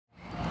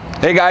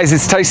Hey guys,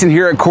 it's Tyson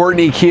here at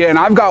Courtney Kia, and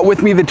I've got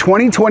with me the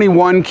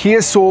 2021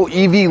 Kia Soul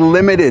EV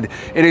Ltd.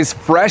 It is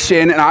fresh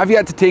in, and I've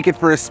yet to take it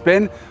for a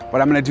spin, but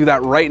I'm gonna do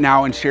that right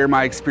now and share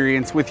my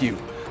experience with you.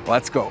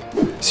 Let's go.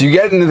 So you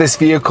get into this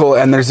vehicle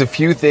and there's a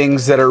few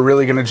things that are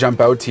really gonna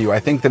jump out to you. I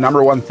think the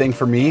number one thing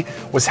for me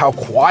was how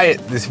quiet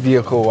this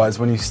vehicle was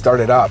when you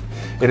started up.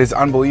 It is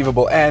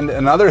unbelievable. And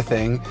another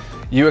thing,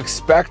 you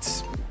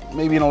expect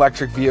maybe an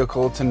electric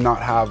vehicle to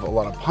not have a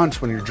lot of punch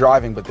when you're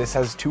driving, but this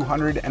has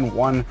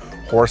 201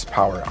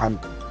 horsepower. I'm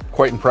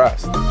quite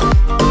impressed.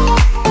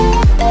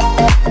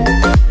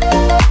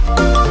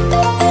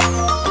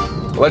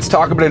 Let's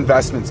talk about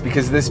investments,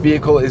 because this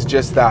vehicle is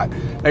just that.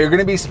 Now you're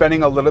gonna be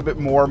spending a little bit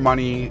more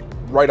money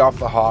right off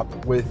the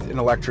hop with an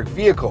electric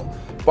vehicle.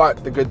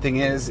 But the good thing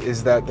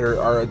is that there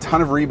are a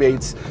ton of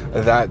rebates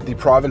that the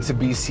province of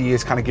BC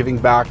is kind of giving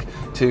back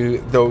to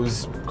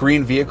those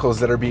green vehicles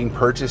that are being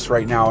purchased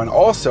right now. And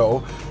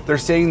also, they're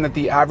saying that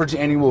the average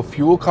annual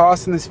fuel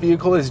cost in this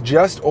vehicle is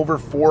just over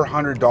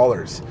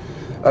 $400.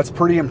 That's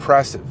pretty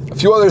impressive. A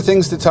few other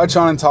things to touch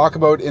on and talk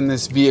about in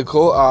this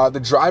vehicle. The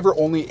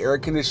driver-only air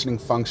conditioning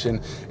function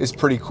is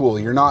pretty cool.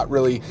 You're not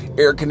really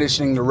air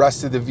conditioning the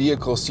rest of the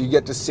vehicle, so you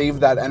get to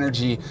save that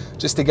energy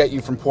just to get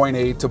you from point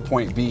A to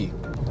point B.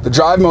 The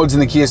drive modes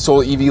in the Kia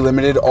Soul EV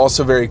Ltd.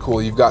 Also very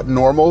cool. You've got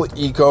normal,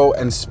 eco,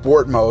 and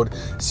sport mode,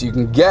 so you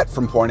can get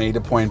from point A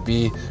to point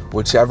B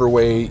whichever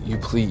way you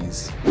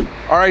please.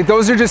 All right,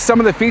 those are just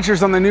some of the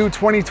features on the new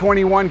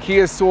 2021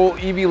 Kia Soul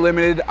EV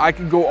Ltd. I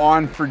could go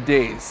on for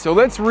days. So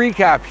let's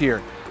recap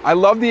here. I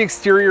love the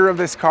exterior of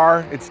this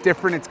car. It's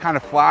different, it's kind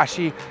of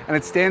flashy, and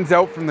it stands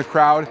out from the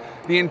crowd.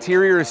 The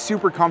interior is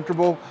super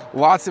comfortable,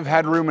 lots of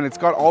headroom, and it's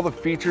got all the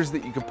features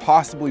that you could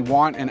possibly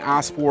want and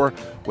ask for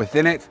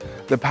within it.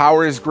 The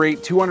power is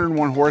great,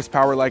 201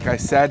 horsepower, like I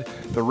said.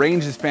 The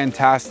range is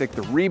fantastic.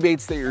 The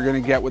rebates that you're gonna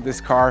get with this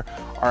car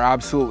are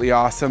absolutely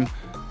awesome.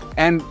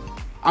 And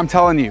I'm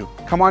telling you,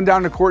 come on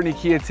down to Courtney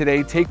Kia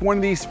today, take one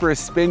of these for a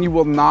spin. You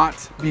will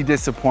not be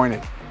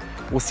disappointed.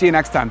 We'll see you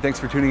next time. Thanks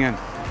for tuning in.